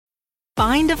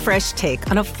Find a fresh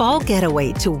take on a fall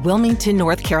getaway to Wilmington,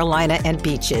 North Carolina and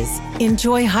beaches.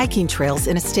 Enjoy hiking trails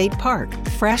in a state park,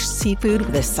 fresh seafood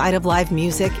with a side of live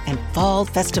music, and fall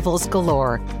festivals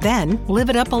galore. Then live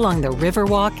it up along the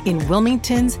Riverwalk in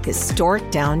Wilmington's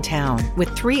historic downtown.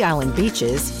 With 3 island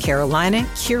beaches, Carolina,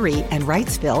 Curie, and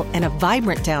Wrightsville, and a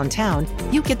vibrant downtown,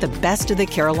 you get the best of the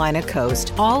Carolina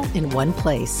coast all in one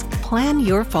place. Plan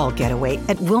your fall getaway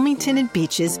at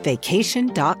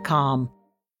WilmingtonandBeachesVacation.com.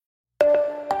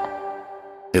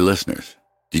 Hey, listeners,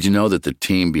 did you know that the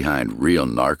team behind Real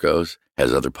Narcos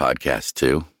has other podcasts,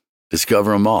 too?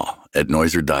 Discover them all at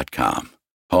Noiser.com,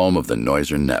 home of the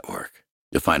Noiser Network.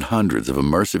 You'll find hundreds of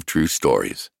immersive true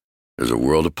stories. There's a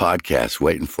world of podcasts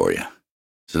waiting for you.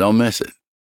 So don't miss it.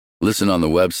 Listen on the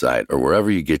website or wherever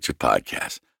you get your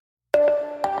podcasts.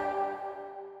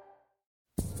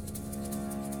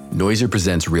 Noiser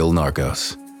presents Real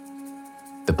Narcos,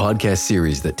 the podcast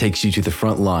series that takes you to the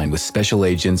front line with special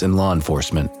agents and law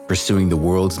enforcement pursuing the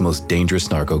world's most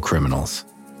dangerous narco criminals.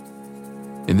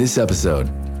 In this episode,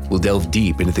 we'll delve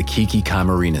deep into the Kiki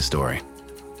Camarena story.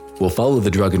 We'll follow the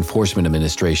Drug Enforcement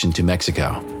Administration to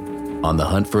Mexico on the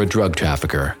hunt for a drug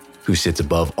trafficker who sits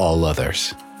above all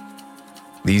others.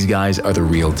 These guys are the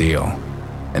real deal,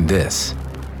 and this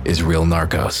is Real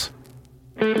Narcos.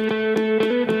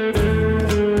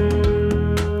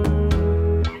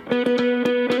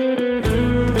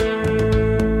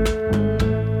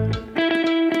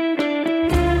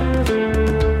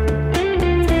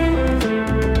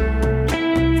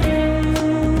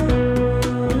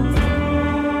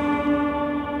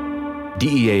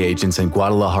 DEA agents in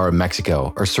Guadalajara,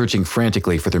 Mexico, are searching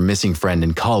frantically for their missing friend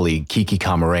and colleague, Kiki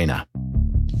Camarena.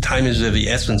 Time is of the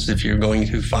essence if you're going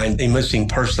to find a missing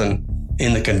person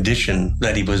in the condition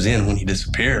that he was in when he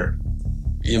disappeared.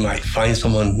 You might find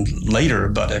someone later,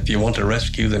 but if you want to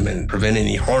rescue them and prevent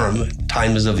any harm,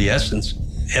 time is of the essence.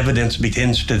 Evidence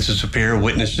begins to disappear,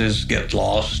 witnesses get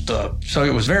lost. So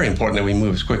it was very important that we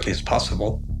move as quickly as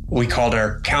possible. We called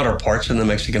our counterparts in the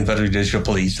Mexican Federal Judicial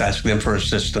Police, asked them for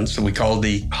assistance. We called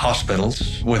the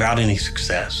hospitals without any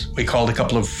success. We called a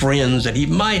couple of friends that he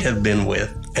might have been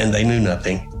with, and they knew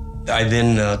nothing. I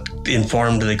then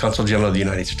informed the Consul General of the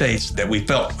United States that we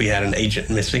felt we had an agent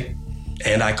missing,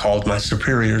 and I called my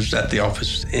superiors at the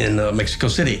office in Mexico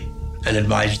City and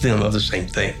advised them of the same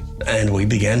thing. And we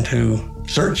began to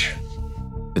search.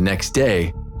 The next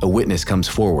day, a witness comes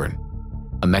forward,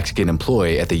 a Mexican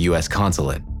employee at the U.S.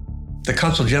 consulate. The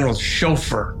Consul General's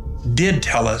chauffeur did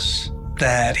tell us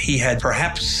that he had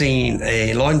perhaps seen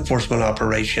a law enforcement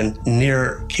operation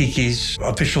near Kiki's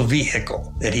official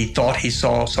vehicle, that he thought he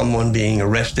saw someone being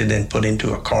arrested and put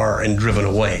into a car and driven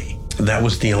away. That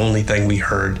was the only thing we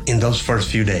heard in those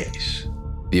first few days.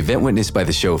 The event witnessed by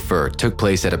the chauffeur took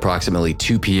place at approximately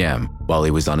 2 p.m. while he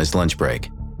was on his lunch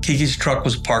break. Kiki's truck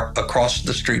was parked across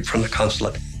the street from the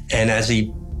consulate, and as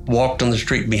he walked on the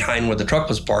street behind where the truck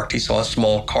was parked, he saw a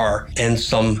small car and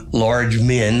some large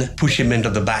men push him into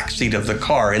the back seat of the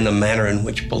car in the manner in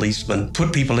which policemen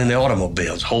put people in the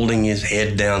automobiles, holding his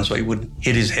head down so he would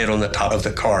hit his head on the top of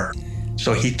the car.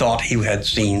 So he thought he had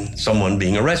seen someone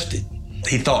being arrested.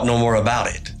 He thought no more about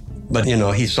it. But,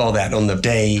 he saw that on the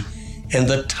day and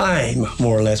the time,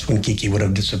 more or less, when Kiki would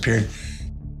have disappeared.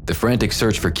 The frantic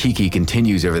search for Kiki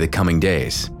continues over the coming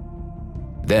days.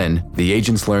 Then, the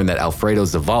agents learn that Alfredo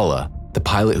Zavala, the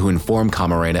pilot who informed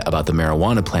Camarena about the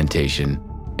marijuana plantation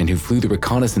and who flew the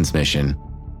reconnaissance mission,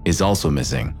 is also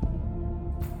missing.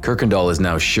 Kirkendall is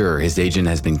now sure his agent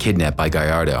has been kidnapped by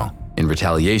Gallardo in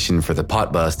retaliation for the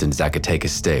pot bust in Zacatecas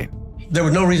State. There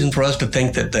was no reason for us to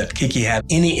think that Kiki had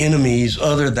any enemies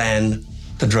other than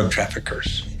the drug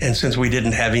traffickers. And since we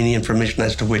didn't have any information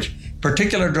as to which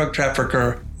particular drug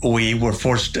trafficker, we were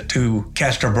forced to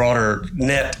cast a broader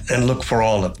net and look for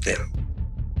all of them.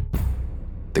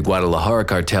 The Guadalajara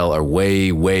cartel are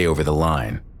way, way over the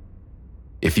line.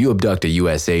 If you abduct a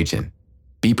U.S. agent,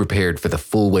 be prepared for the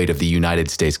full weight of the United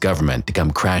States government to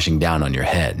come crashing down on your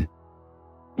head.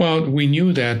 Well, we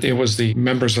knew that it was the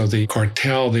members of the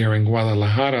cartel there in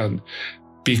Guadalajara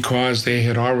because they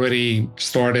had already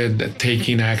started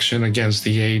taking action against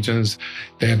the agents.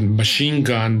 They had machine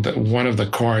gunned one of the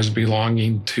cars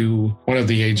belonging to one of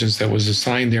the agents that was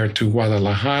assigned there to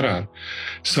Guadalajara.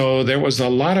 So there was a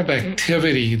lot of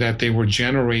activity that they were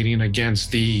generating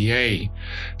against DEA.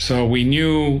 So we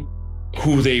knew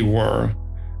who they were.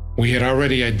 We had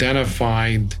already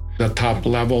identified the top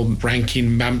level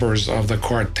ranking members of the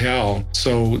cartel.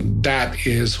 So that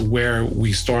is where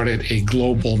we started a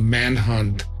global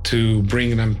manhunt to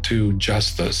bring them to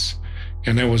justice.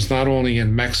 And it was not only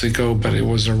in Mexico, but it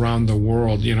was around the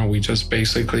world. We just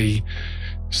basically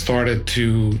started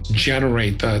to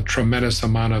generate a tremendous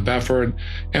amount of effort.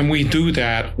 And we do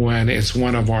that when it's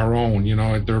one of our own,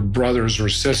 they're brothers or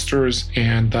sisters,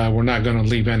 and we're not going to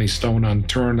leave any stone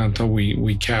unturned until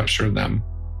we capture them.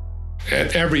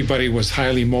 Everybody was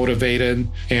highly motivated,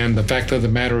 and the fact of the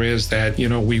matter is that,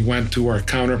 we went to our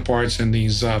counterparts in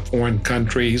these foreign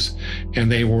countries,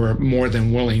 and they were more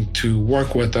than willing to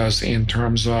work with us in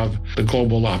terms of the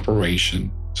global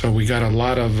operation. So we got a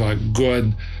lot of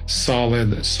good,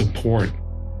 solid support.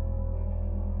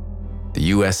 The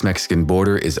U.S.-Mexican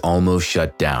border is almost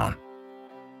shut down.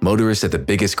 Motorists at the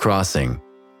biggest crossing,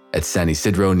 at San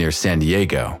Isidro near San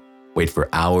Diego, wait for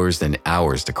hours and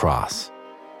hours to cross.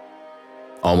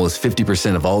 Almost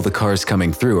 50% of all the cars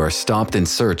coming through are stopped and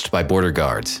searched by border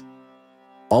guards.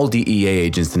 All DEA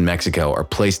agents in Mexico are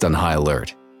placed on high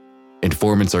alert.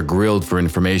 Informants are grilled for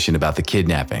information about the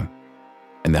kidnapping,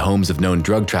 and the homes of known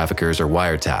drug traffickers are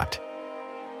wiretapped.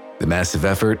 The massive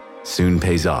effort soon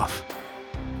pays off.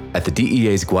 At the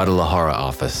DEA's Guadalajara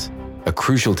office, a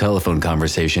crucial telephone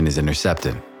conversation is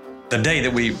intercepted. The day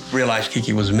that we realized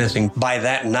Kiki was missing, by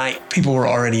that night, people were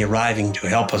already arriving to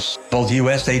help us, both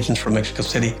U.S. agents from Mexico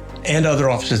City and other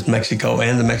offices in Mexico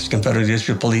and the Mexican Federal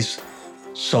District Police.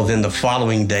 So then the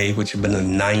following day, which had been the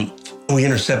 9th, we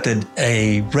intercepted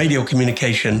a radio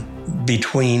communication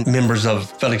between members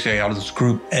of Félix Gallardo's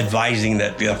group advising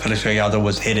that Félix Gallardo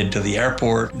was headed to the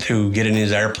airport to get in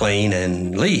his airplane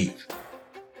and leave.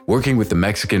 Working with the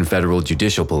Mexican Federal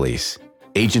Judicial Police,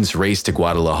 agents race to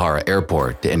Guadalajara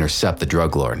Airport to intercept the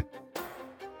drug lord.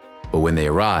 But when they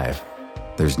arrive,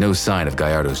 there's no sign of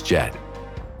Gallardo's jet.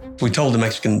 We told the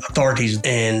Mexican authorities,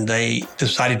 and they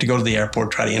decided to go to the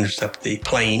airport, try to intercept the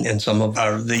plane, and some of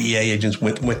our DEA agents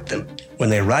went with them. When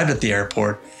they arrived at the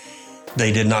airport,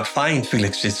 they did not find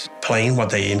Felix's plane. What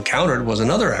they encountered was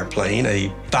another airplane,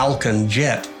 a Falcon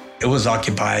jet. It was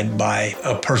occupied by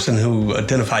a person who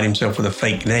identified himself with a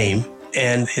fake name,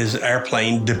 and his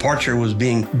airplane departure was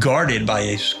being guarded by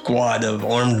a squad of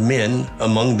armed men,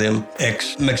 among them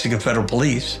ex-Mexican Federal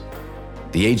Police.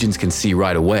 The agents can see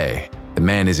right away the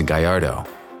man isn't Gallardo,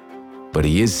 but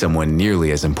he is someone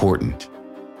nearly as important.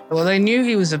 Well, they knew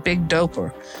he was a big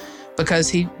doper because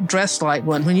he dressed like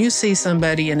one. When you see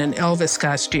somebody in an Elvis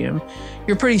costume,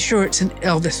 you're pretty sure it's an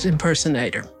Elvis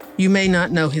impersonator. You may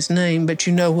not know his name, but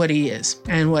you know what he is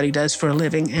and what he does for a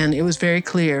living. And it was very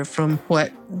clear from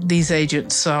what these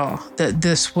agents saw that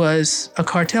this was a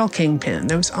cartel kingpin.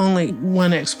 There was only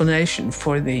one explanation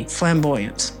for the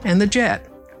flamboyance and the jet.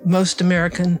 Most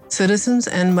American citizens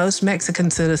and most Mexican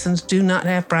citizens do not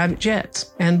have private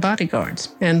jets and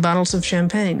bodyguards and bottles of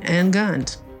champagne and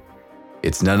guns.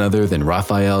 It's none other than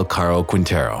Rafael Caro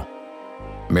Quintero,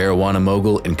 marijuana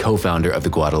mogul and co-founder of the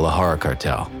Guadalajara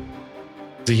cartel.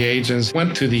 The agents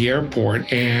went to the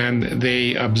airport and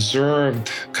they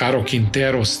observed Caro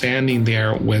Quintero standing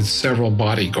there with several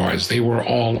bodyguards. They were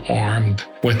all armed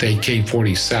with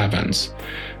AK-47s,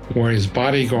 where his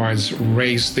bodyguards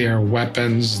raised their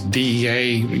weapons.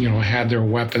 DEA, had their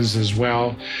weapons as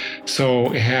well. So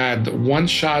had one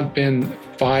shot been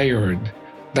fired,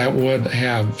 that would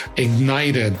have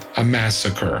ignited a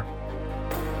massacre.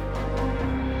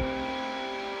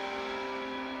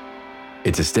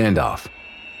 It's a standoff.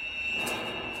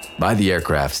 By the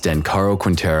aircraft stand Caro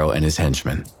Quintero and his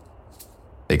henchmen.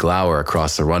 They glower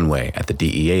across the runway at the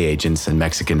DEA agents and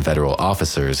Mexican federal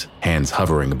officers, hands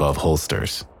hovering above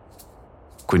holsters.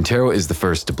 Quintero is the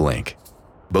first to blink.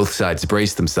 Both sides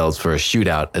brace themselves for a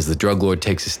shootout as the drug lord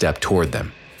takes a step toward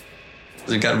them.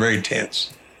 It got very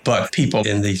tense. But people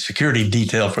in the security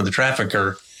detail for the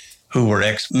trafficker who were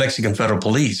ex-Mexican Federal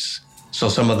Police, so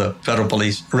some of the Federal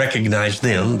Police recognized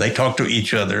them. They talked to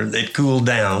each other. It cooled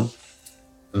down.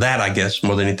 That, I guess,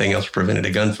 more than anything else, prevented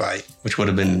a gunfight, which would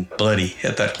have been bloody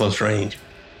at that close range.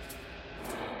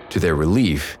 To their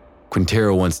relief,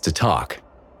 Quintero wants to talk,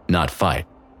 not fight.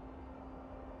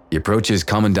 He approaches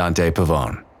Comandante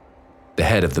Pavon, the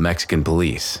head of the Mexican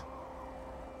police.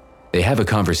 They have a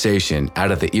conversation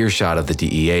out of the earshot of the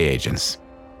DEA agents.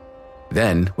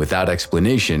 Then, without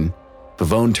explanation,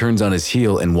 Pavon turns on his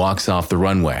heel and walks off the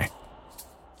runway.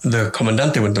 The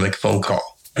Comandante went to make a phone call.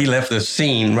 He left the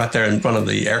scene right there in front of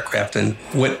the aircraft and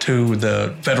went to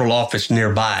the federal office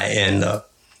nearby and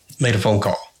made a phone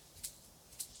call.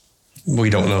 We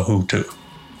don't know who to.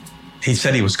 He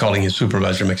said he was calling his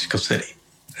supervisor in Mexico City.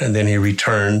 And then he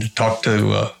returned, talked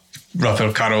to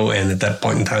Rafael Caro, and at that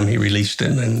point in time, he released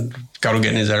him, and Caro got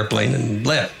in his airplane and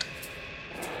left.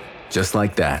 Just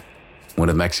like that, one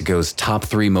of Mexico's top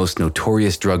 3 most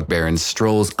notorious drug barons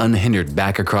strolls unhindered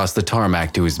back across the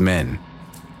tarmac to his men.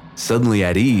 Suddenly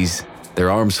at ease, their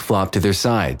arms flop to their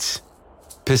sides.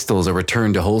 Pistols are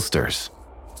returned to holsters.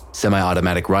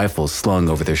 semi-automatic rifles slung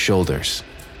over their shoulders.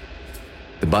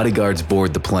 The bodyguards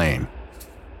board the plane.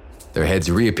 Their heads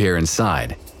reappear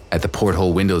inside, at the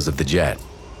porthole windows of the jet.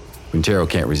 Quintero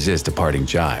can't resist a parting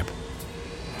jibe.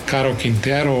 Caro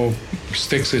Quintero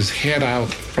sticks his head out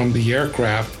from the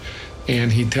aircraft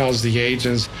and he tells the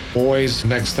agents, boys,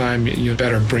 next time you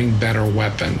better bring better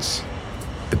weapons.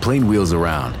 The plane wheels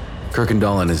around.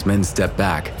 Kirkendall and his men step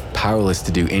back, powerless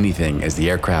to do anything as the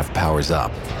aircraft powers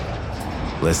up.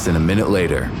 Less than a minute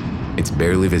later, it's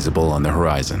barely visible on the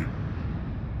horizon.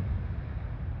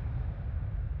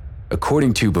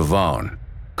 According to Pavone,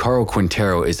 Caro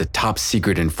Quintero is a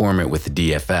top-secret informant with the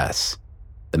DFS,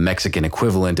 the Mexican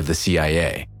equivalent of the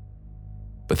CIA.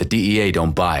 But the DEA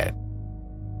don't buy it.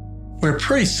 We're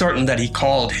pretty certain that he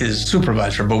called his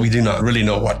supervisor, but we do not really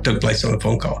know what took place on the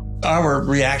phone call. Our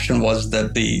reaction was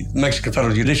that the Mexican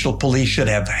Federal Judicial Police should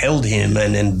have held him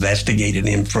and investigated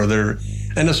him further,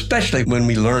 and especially when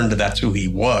we learned that that's who he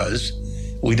was.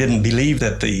 We didn't believe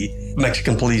that the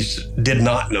Mexican police did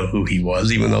not know who he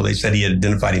was, even though they said he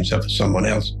identified himself as someone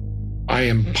else. I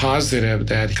am positive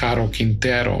that Caro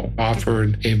Quintero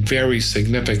offered a very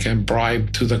significant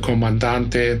bribe to the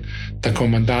comandante. The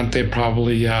comandante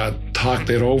probably talked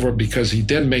it over because he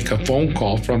did make a phone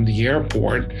call from the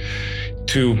airport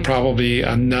to probably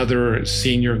another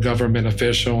senior government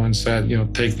official and said,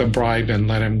 take the bribe and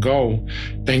let him go.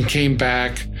 Then came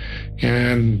back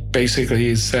and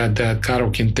basically said that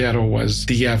Caro Quintero was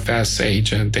DFS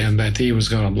agent and that he was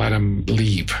going to let him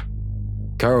leave.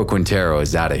 Caro Quintero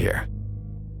is out of here.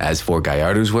 As for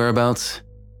Gallardo's whereabouts,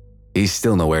 he's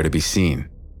still nowhere to be seen.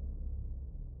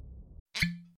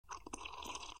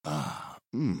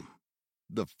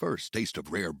 The first taste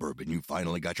of rare bourbon you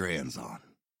finally got your hands on.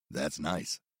 That's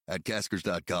nice. At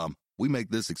Caskers.com, we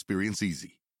make this experience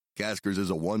easy. Caskers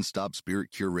is a one-stop spirit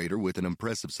curator with an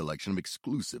impressive selection of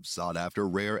exclusive, sought-after,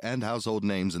 rare, and household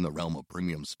names in the realm of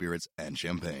premium spirits and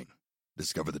champagne.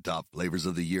 Discover the top flavors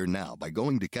of the year now by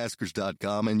going to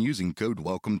Caskers.com and using code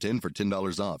WELCOME10 for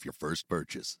 $10 off your first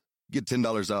purchase. Get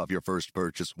 $10 off your first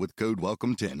purchase with code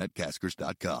WELCOME10 at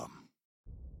Caskers.com.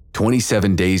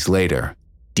 27 days later,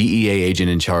 DEA agent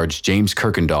in charge James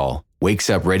Kirkendall wakes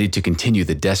up ready to continue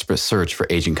the desperate search for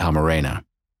Agent Camarena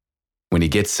when he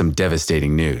gets some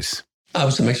devastating news. I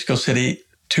was in Mexico City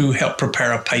to help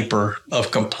prepare a paper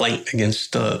of complaint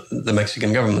against the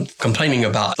Mexican government, complaining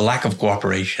about the lack of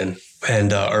cooperation.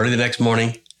 And early the next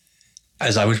morning,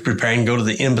 as I was preparing to go to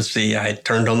the embassy, I had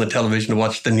turned on the television to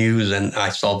watch the news, and I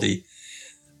saw the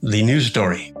news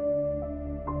story.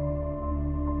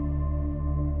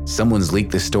 Someone's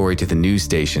leaked the story to the news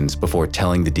stations before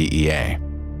telling the DEA.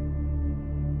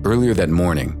 Earlier that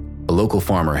morning, a local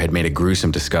farmer had made a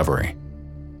gruesome discovery.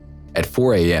 At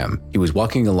 4 a.m., he was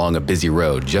walking along a busy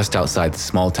road just outside the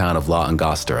small town of La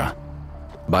Angostura.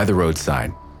 By the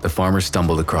roadside, the farmer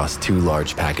stumbled across two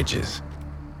large packages,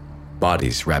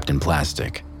 bodies wrapped in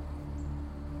plastic.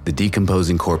 The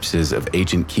decomposing corpses of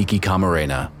Agent Kiki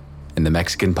Camarena and the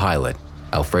Mexican pilot,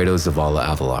 Alfredo Zavala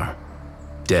Avalar,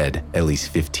 dead at least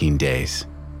 15 days.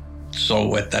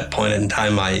 So at that point in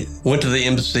time, I went to the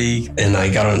embassy and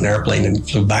I got on an airplane and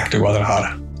flew back to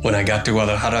Guadalajara. When I got to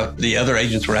Guadalajara, the other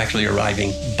agents were actually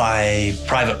arriving by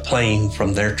private plane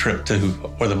from their trip to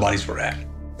where the bodies were at.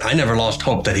 I never lost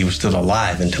hope that he was still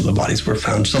alive until the bodies were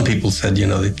found. Some people said,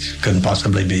 it couldn't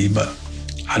possibly be, but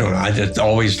I don't know. I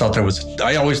always thought there was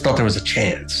a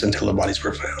chance until the bodies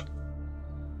were found.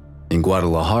 In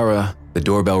Guadalajara, the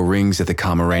doorbell rings at the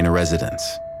Camarena residence.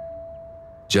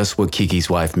 Just what Kiki's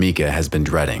wife Mika has been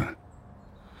dreading.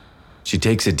 She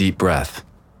takes a deep breath,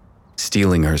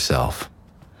 steeling herself,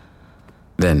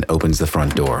 then opens the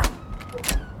front door.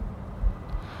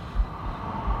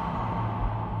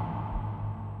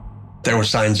 There were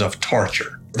signs of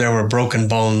torture. There were broken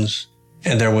bones,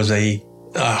 and there was a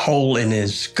hole in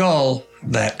his skull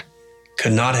that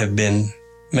could not have been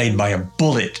made by a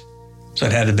bullet, so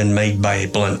it had to have been made by a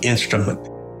blunt instrument.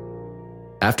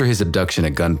 After his abduction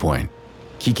at gunpoint,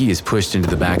 Kiki is pushed into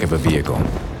the back of a vehicle.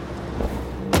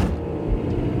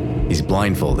 He's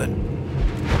blindfolded.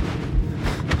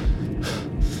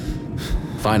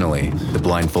 Finally, the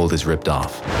blindfold is ripped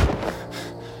off.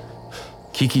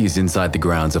 Kiki is inside the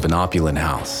grounds of an opulent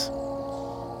house,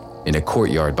 in a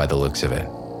courtyard by the looks of it.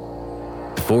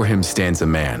 Before him stands a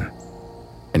man,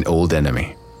 an old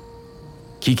enemy.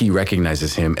 Kiki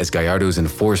recognizes him as Gallardo's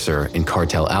enforcer and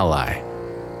cartel ally,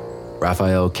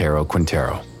 Rafael Caro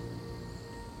Quintero.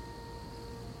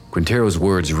 Quintero's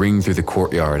words ring through the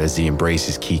courtyard as he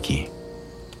embraces Kiki.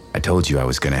 "I told you I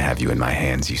was going to have you in my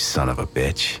hands, you son of a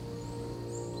bitch."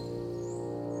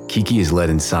 Kiki is led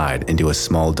inside into a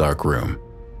small dark room.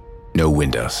 No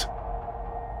windows.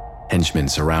 henchmen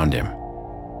surround him.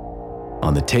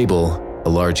 On the table, a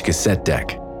large cassette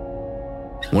deck.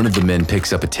 One of the men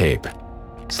picks up a tape,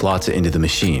 slots it into the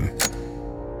machine.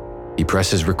 He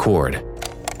presses record,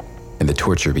 and the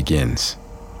torture begins.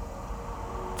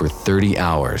 For 30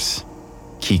 hours,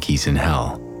 Kiki's in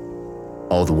hell.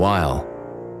 All the while,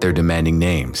 they're demanding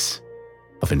names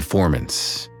of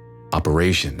informants,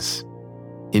 operations,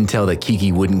 intel that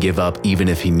Kiki wouldn't give up even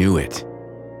if he knew it.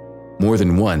 More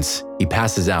than once, he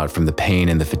passes out from the pain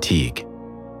and the fatigue.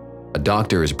 A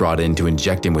doctor is brought in to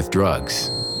inject him with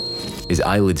drugs. His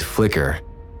eyelids flicker,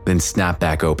 then snap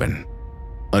back open,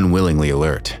 unwillingly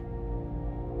alert.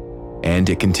 And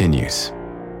it continues.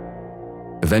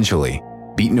 Eventually,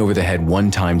 beaten over the head one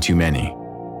time too many,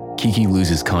 Kiki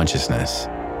loses consciousness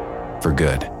for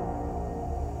good.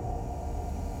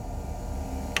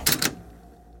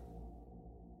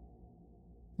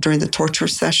 During the torture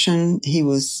session, he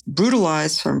was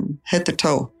brutalized from head to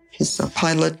toe. His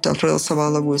pilot, Alfredo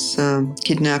Zavala, was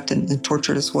kidnapped and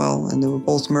tortured as well, and they were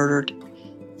both murdered.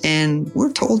 And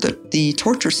we're told that the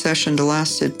torture session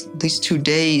lasted at least 2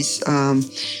 days.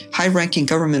 High-ranking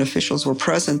government officials were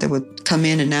present. They would come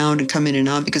in and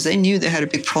out because they knew they had a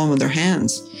big problem with their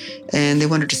hands. And they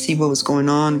wanted to see what was going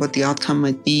on, what the outcome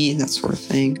might be, and that sort of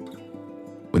thing.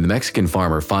 When the Mexican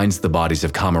farmer finds the bodies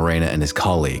of Camarena and his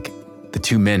colleague, the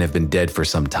two men have been dead for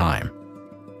some time.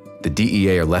 The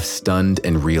DEA are left stunned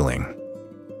and reeling.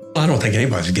 I don't think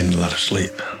anybody's getting a lot of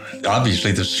sleep.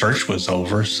 Obviously, the search was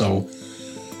over, so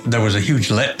there was a huge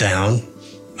letdown,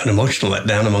 an emotional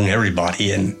letdown among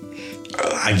everybody, and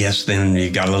I guess then you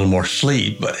got a little more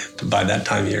sleep, but by that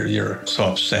time you're so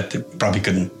upset that you probably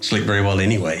couldn't sleep very well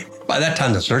anyway. By that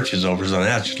time the search is over, so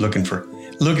now it's just looking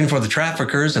for the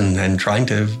traffickers and trying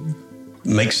to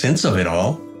make sense of it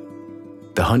all.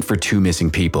 The hunt for two missing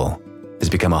people has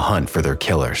become a hunt for their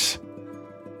killers.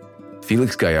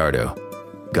 Félix Gallardo,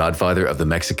 godfather of the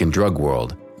Mexican drug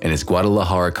world, and his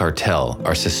Guadalajara cartel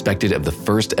are suspected of the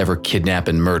first ever kidnap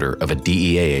and murder of a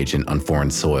DEA agent on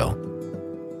foreign soil.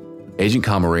 Agent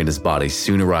Camarena's body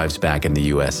soon arrives back in the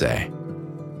USA.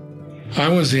 I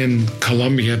was in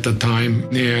Colombia at the time,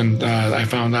 and I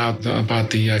found out about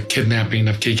the kidnapping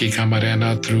of Kiki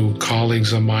Camarena through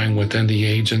colleagues of mine within the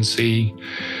agency.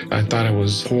 I thought it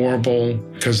was horrible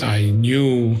because I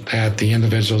knew that the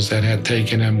individuals that had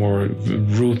taken him were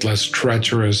ruthless,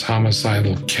 treacherous,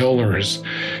 homicidal killers,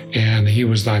 and he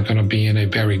was not going to be in a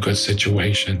very good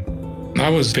situation. I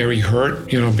was very hurt,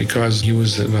 because he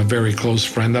was a very close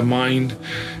friend of mine,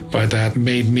 but that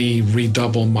made me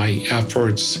redouble my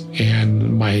efforts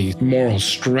and my moral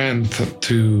strength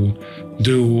to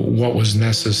do what was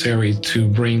necessary to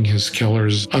bring his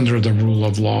killers under the rule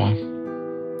of law.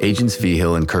 Agents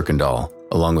Vigil and Kirkendall,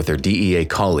 along with their DEA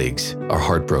colleagues, are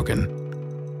heartbroken.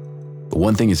 But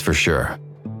one thing is for sure,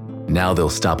 now they'll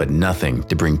stop at nothing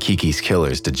to bring Kiki's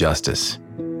killers to justice.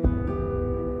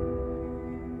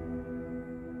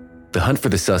 The hunt for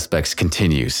the suspects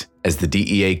continues as the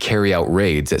DEA carry out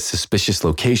raids at suspicious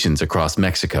locations across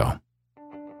Mexico.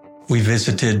 We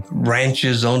visited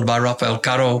ranches owned by Rafael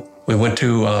Caro. We went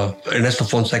to Ernesto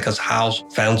Fonseca's house,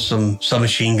 found some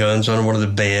submachine guns on one of the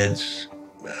beds.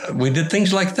 We did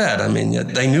things like that. I mean,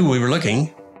 they knew we were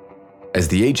looking. As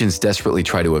the agents desperately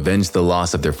try to avenge the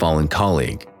loss of their fallen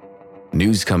colleague,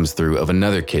 news comes through of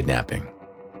another kidnapping.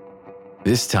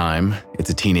 This time, it's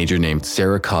a teenager named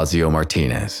Sarah Casio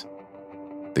Martinez.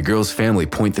 The girl's family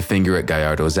point the finger at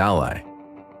Gallardo's ally,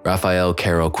 Rafael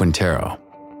Caro Quintero.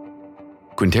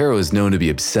 Quintero is known to be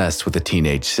obsessed with the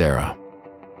teenage Sarah.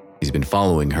 He's been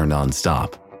following her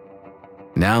nonstop.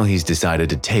 Now he's decided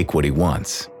to take what he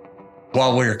wants.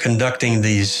 While we were conducting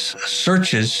these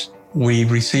searches, we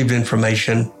received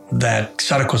information that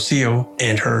Sarah Casio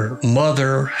and her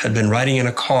mother had been riding in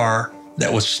a car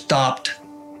that was stopped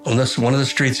on one of the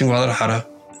streets in Guadalajara.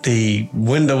 The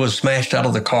window was smashed out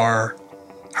of the car.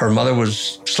 Her mother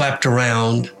was slapped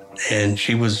around and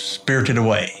she was spirited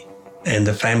away. And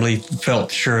the family felt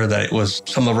sure that it was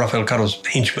some of Rafael Caro's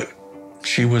henchmen.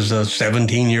 She was a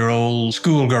 17-year-old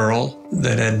schoolgirl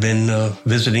that had been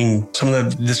visiting some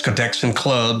of the discotheques and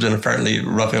clubs, and apparently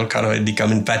Rafael Caro had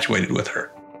become infatuated with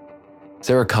her.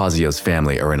 Sarah Casio's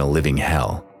family are in a living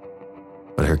hell.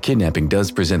 But her kidnapping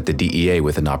does present the DEA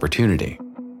with an opportunity.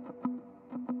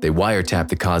 They wiretap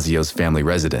the Casio's family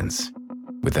residence,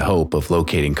 with the hope of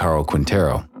locating Caro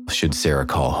Quintero should Sarah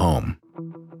call home.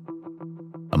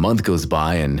 A month goes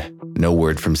by and no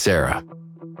word from Sarah.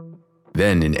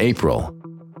 Then in April,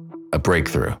 a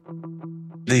breakthrough.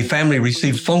 The family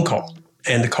received a phone call,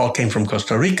 and the call came from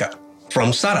Costa Rica,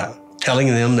 from Sara, telling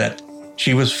them that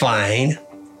she was fine,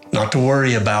 not to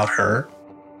worry about her.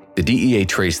 The DEA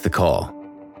traced the call,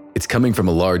 It's coming from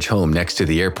a large home next to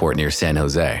the airport near San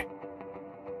Jose.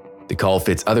 The call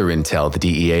fits other intel the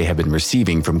DEA had been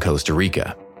receiving from Costa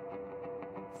Rica.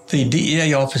 The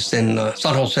DEA office in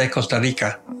San Jose, Costa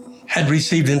Rica, had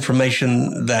received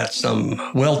information that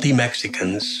some wealthy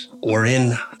Mexicans were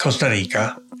in Costa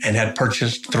Rica and had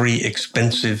purchased 3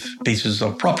 expensive pieces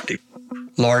of property.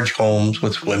 Large homes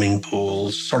with swimming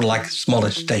pools, sort of like small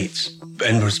estates,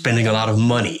 and were spending a lot of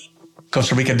money.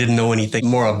 Costa Rica didn't know anything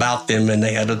more about them, and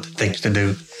they had other things to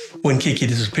do. When Kiki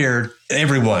disappeared,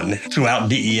 everyone throughout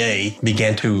DEA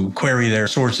began to query their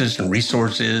sources and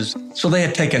resources. So they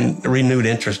had taken a renewed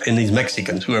interest in these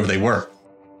Mexicans, whoever they were.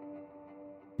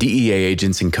 DEA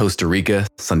agents in Costa Rica,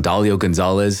 Sandalio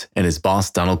Gonzalez and his boss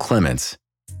Donald Clements,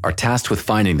 are tasked with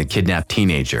finding the kidnapped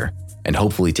teenager and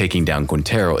hopefully taking down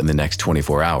Quintero in the next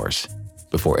 24 hours,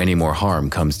 before any more harm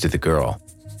comes to the girl.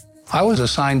 I was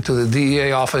assigned to the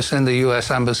DEA office in the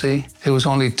U.S. Embassy. It was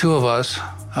only 2 of us,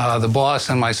 the boss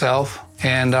and myself.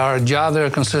 And our job there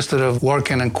consisted of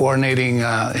working and coordinating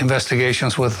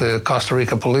investigations with the Costa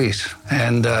Rica police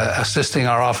and assisting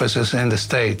our offices in the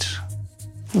States.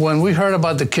 When we heard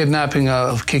about the kidnapping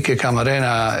of Kike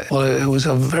Camarena, well, it was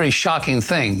a very shocking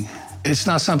thing. It's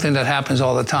not something that happens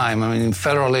all the time. I mean,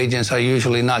 federal agents are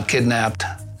usually not kidnapped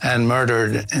and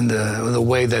murdered in the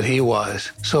way that he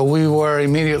was. So we were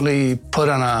immediately put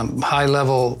on a high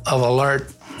level of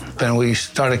alert, and we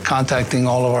started contacting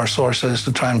all of our sources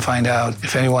to try and find out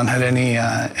if anyone had any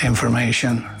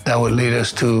information that would lead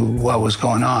us to what was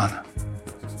going on.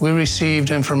 We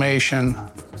received information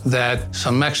that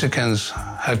some Mexicans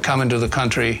had come into the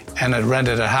country and had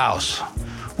rented a house.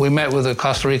 We met with the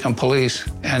Costa Rican police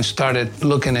and started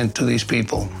looking into these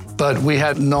people. But we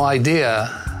had no idea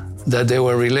that they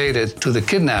were related to the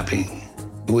kidnapping.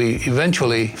 We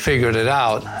eventually figured it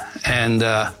out, and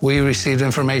we received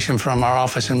information from our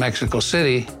office in Mexico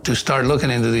City to start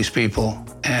looking into these people.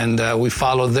 And we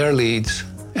followed their leads.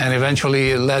 And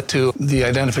eventually it led to the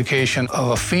identification of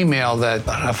a female that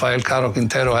Rafael Caro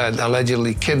Quintero had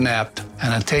allegedly kidnapped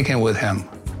and had taken with him.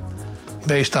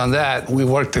 Based on that, we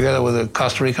worked together with the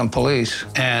Costa Rican police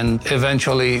and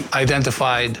eventually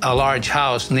identified a large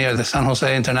house near the San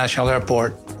Jose International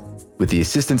Airport. With the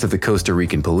assistance of the Costa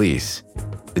Rican police,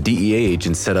 the DEA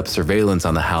agents set up surveillance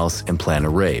on the house and plan a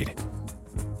raid.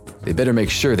 They better make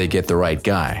sure they get the right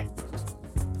guy.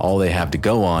 All they have to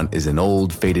go on is an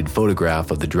old, faded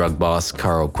photograph of the drug boss,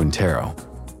 Caro Quintero.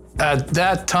 At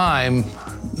that time,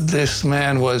 this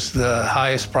man was the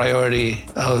highest priority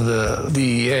of the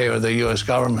DEA or the U.S.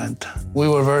 government. We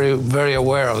were very, very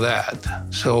aware of that.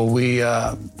 So we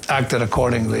acted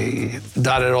accordingly,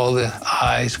 dotted all the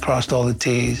I's, crossed all the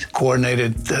T's,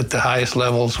 coordinated at the highest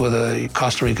levels with the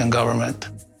Costa Rican government.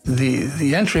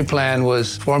 The entry plan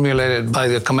was formulated by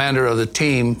the commander of the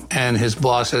team and his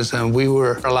bosses, and we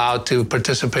were allowed to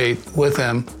participate with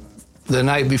them. The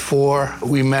night before,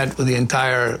 we met with the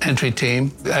entire entry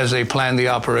team as they planned the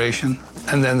operation.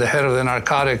 And then the head of the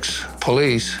narcotics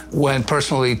police went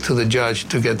personally to the judge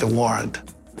to get the warrant.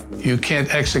 You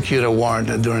can't execute a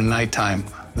warrant during nighttime.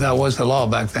 That was the law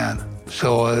back then.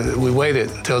 So we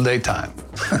waited until daytime.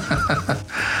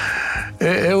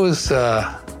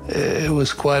 It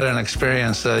was quite an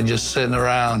experience, just sitting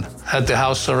around, had the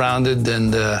house surrounded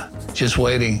and just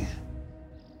waiting.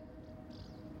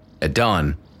 At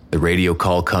dawn, the radio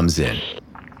call comes in.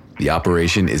 The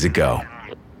operation is a go.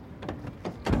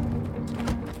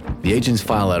 The agents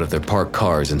file out of their parked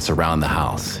cars and surround the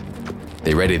house.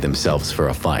 They ready themselves for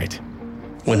a fight.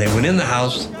 When they went in the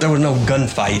house, there was no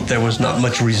gunfight. There was not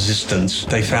much resistance.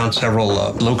 They found several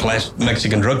low-class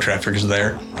Mexican drug traffickers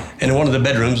there. And in one of the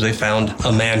bedrooms, they found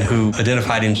a man who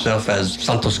identified himself as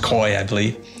Santos Coy, I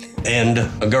believe, and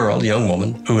a girl, a young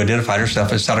woman, who identified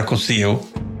herself as Sara Cosillo.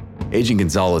 Agent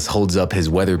Gonzalez holds up his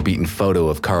weather-beaten photo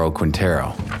of Caro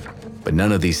Quintero, but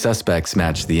none of these suspects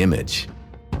match the image.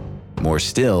 More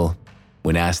still,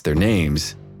 when asked their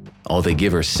names, all they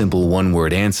give are simple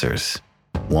one-word answers.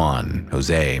 Juan,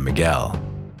 Jose, Miguel.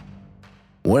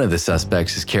 One of the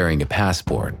suspects is carrying a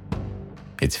passport.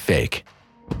 It's fake.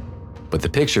 But the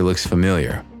picture looks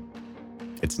familiar.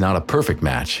 It's not a perfect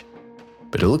match,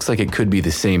 but it looks like it could be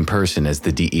the same person as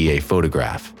the DEA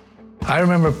photograph. I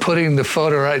remember putting the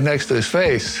photo right next to his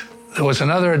face. There was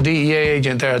another DEA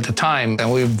agent there at the time,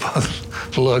 and we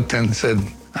both looked and said,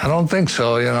 I don't think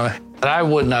so, I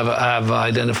wouldn't have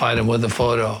identified him with the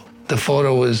photo. The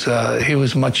photo was, he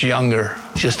was much younger,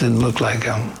 just didn't look like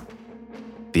him.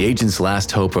 The agent's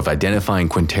last hope of identifying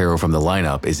Quintero from the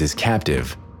lineup is his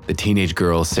captive, the teenage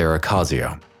girl Sara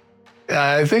Cosillo.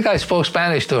 I think I spoke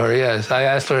Spanish to her, yes. I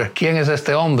asked her, ¿Quién es este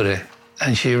hombre?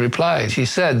 And she replied. She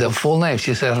said the full name.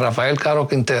 She said, Rafael Caro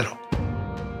Quintero.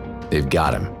 they've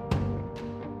got him.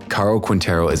 Caro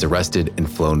Quintero is arrested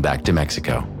and flown back to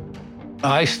Mexico.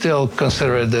 I still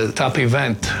consider it the top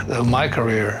event of my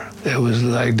career. It was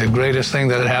like the greatest thing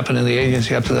that had happened in the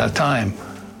agency up to that time.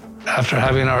 After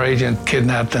having our agent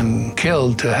kidnapped and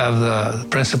killed, to have the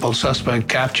principal suspect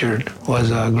captured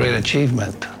was a great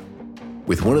achievement.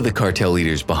 With one of the cartel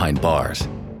leaders behind bars,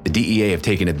 the DEA have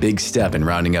taken a big step in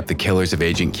rounding up the killers of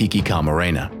Agent Kiki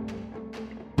Camarena.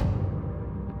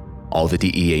 All the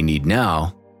DEA need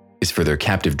now is for their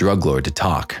captive drug lord to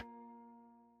talk.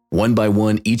 One by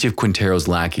one, each of Quintero's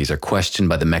lackeys are questioned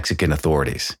by the Mexican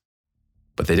authorities.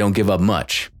 But they don't give up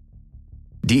much.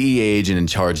 DEA agent in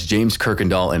charge James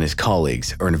Kirkendall and his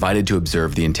colleagues are invited to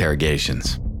observe the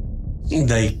interrogations.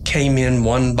 They came in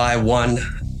one by one.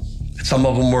 Some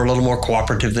of them were a little more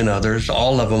cooperative than others.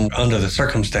 All of them, under the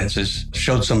circumstances,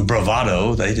 showed some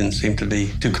bravado. They didn't seem to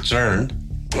be too concerned.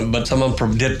 But some of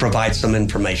them did provide some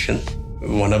information.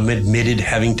 One of them admitted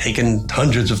having taken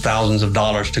hundreds of thousands of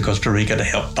dollars to Costa Rica to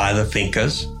help buy the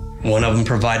fincas. One of them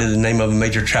provided the name of a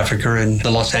major trafficker in the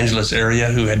Los Angeles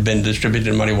area who had been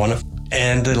distributing marijuana.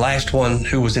 And the last one,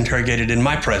 who was interrogated in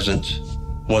my presence,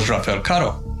 was Rafael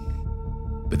Caro.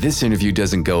 But this interview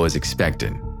doesn't go as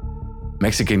expected.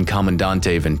 Mexican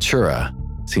Comandante Ventura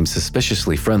seems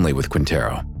suspiciously friendly with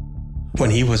Quintero. When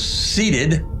he was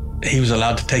seated, he was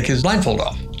allowed to take his blindfold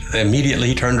off. Immediately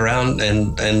he turned around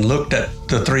and looked at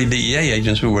the three DEA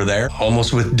agents who were there,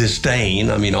 almost with disdain,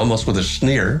 almost with a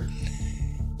sneer.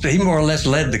 So he more or less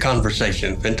led the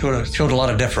conversation. Ventura showed a lot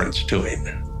of deference to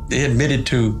him. He admitted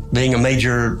to being a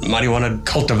major marijuana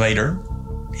cultivator.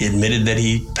 He admitted that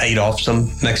he paid off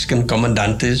some Mexican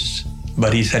comandantes,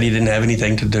 but he said he didn't have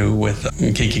anything to do with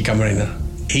Kiki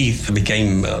Camarena. Heath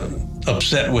became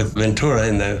upset with Ventura,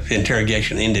 and the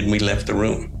interrogation ended and we left the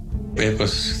room. It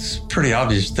was pretty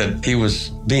obvious that he was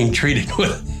being treated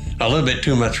with a little bit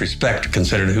too much respect,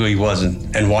 considering who he was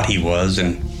and what he was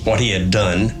and what he had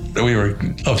done. We were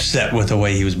upset with the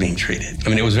way he was being treated.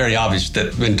 It was very obvious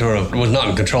that Ventura was not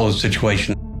in control of the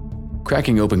situation.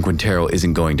 Cracking open Quintero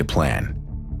isn't going to plan.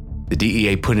 The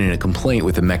DEA put in a complaint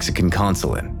with the Mexican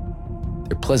consulate.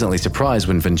 They're pleasantly surprised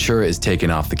when Ventura is taken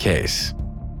off the case.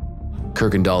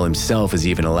 Kirkendall himself is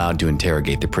even allowed to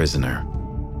interrogate the prisoner.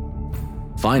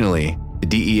 Finally, the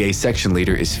DEA section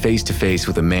leader is face to face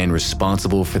with a man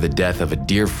responsible for the death of a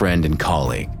dear friend and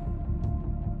colleague.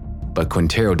 But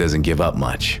Quintero doesn't give up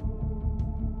much.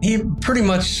 He pretty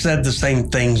much said the same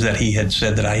things that he had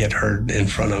said that I had heard in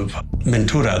front of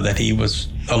Ventura, that he was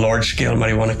a large-scale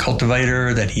marijuana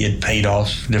cultivator, that he had paid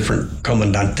off different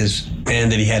comandantes,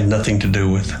 and that he had nothing to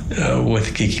do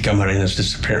with Kiki Camarena's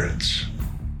disappearance.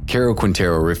 Caro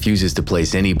Quintero refuses to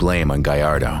place any blame on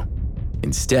Gallardo.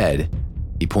 Instead,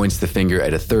 he points the finger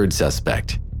at a third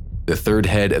suspect, the third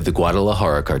head of the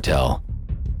Guadalajara cartel,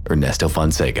 Ernesto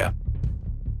Fonseca.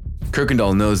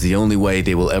 Kirkendall knows the only way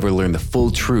they will ever learn the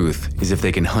full truth is if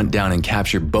they can hunt down and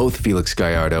capture both Félix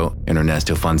Gallardo and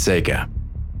Ernesto Fonseca.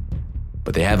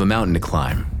 But they have a mountain to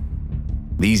climb.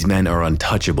 These men are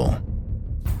untouchable.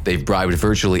 They've bribed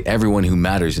virtually everyone who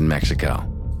matters in Mexico.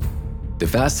 The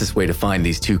fastest way to find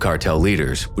these two cartel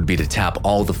leaders would be to tap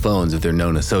all the phones of their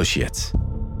known associates.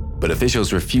 But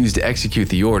officials refuse to execute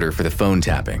the order for the phone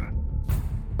tapping.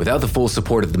 Without the full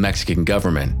support of the Mexican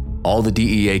government, all the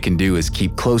DEA can do is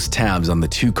keep close tabs on the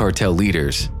two cartel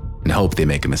leaders and hope they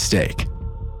make a mistake.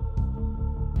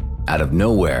 Out of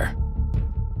nowhere,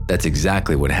 that's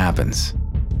exactly what happens.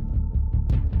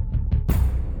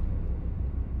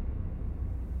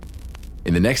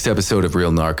 In the next episode of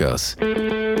Real Narcos,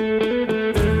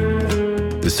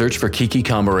 the search for Kiki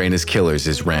Camarena's killers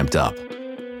is ramped up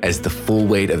as the full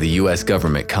weight of the U.S.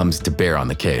 government comes to bear on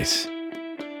the case.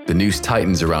 The noose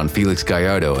tightens around Félix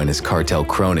Gallardo and his cartel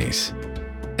cronies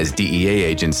as DEA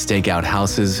agents stake out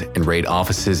houses and raid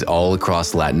offices all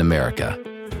across Latin America.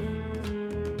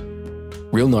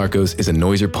 Real Narcos is a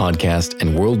Noiser podcast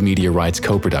and World Media Rights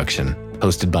co-production,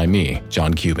 hosted by me,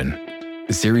 John Cuban.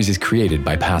 The series is created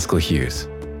by Pascal Hughes,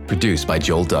 produced by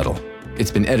Joel Duddle.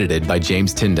 It's been edited by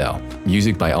James Tyndall,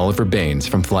 music by Oliver Baines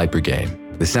from Flight Brigade.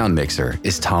 The sound mixer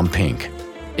is Tom Pink.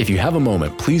 If you have a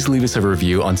moment, please leave us a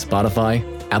review on Spotify,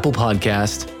 Apple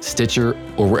Podcast, Stitcher,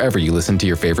 or wherever you listen to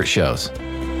your favorite shows.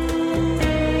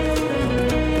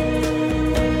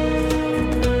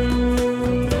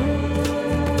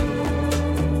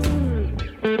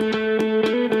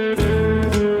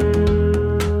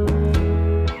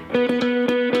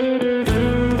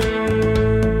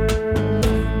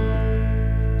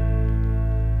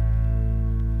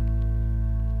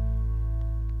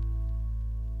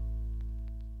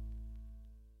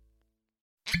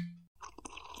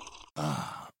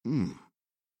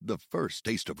 The first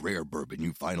taste of rare bourbon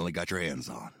you finally got your hands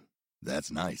on.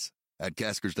 That's nice. At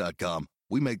Caskers.com,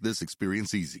 we make this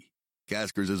experience easy.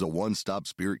 Caskers is a one-stop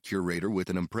spirit curator with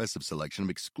an impressive selection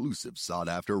of exclusive,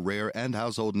 sought-after, rare, and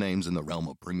household names in the realm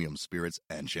of premium spirits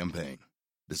and champagne.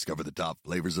 Discover the top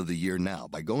flavors of the year now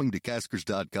by going to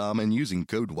Caskers.com and using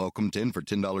code WELCOME10 for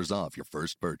 $10 off your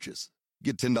first purchase.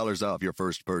 Get $10 off your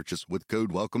first purchase with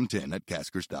code WELCOME10 at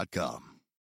Caskers.com.